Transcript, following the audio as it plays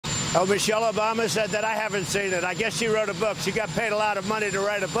Oh, Michelle Obama said that? I haven't seen it. I guess she wrote a book. She got paid a lot of money to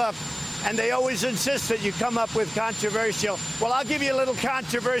write a book. And they always insist that you come up with controversial. Well, I'll give you a little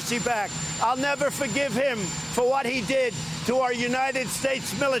controversy back. I'll never forgive him for what he did to our United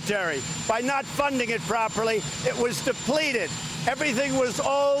States military by not funding it properly. It was depleted. Everything was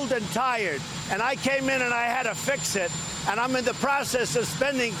old and tired. And I came in and I had to fix it. And I'm in the process of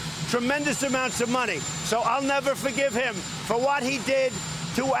spending tremendous amounts of money. So I'll never forgive him for what he did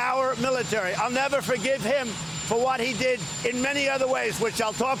to our military. I'll never forgive him for what he did in many other ways, which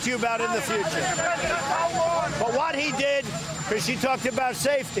I'll talk to you about in the future. But what he did, because she talked about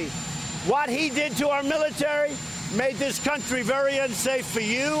safety, what he did to our military made this country very unsafe for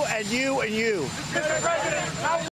you and you and you.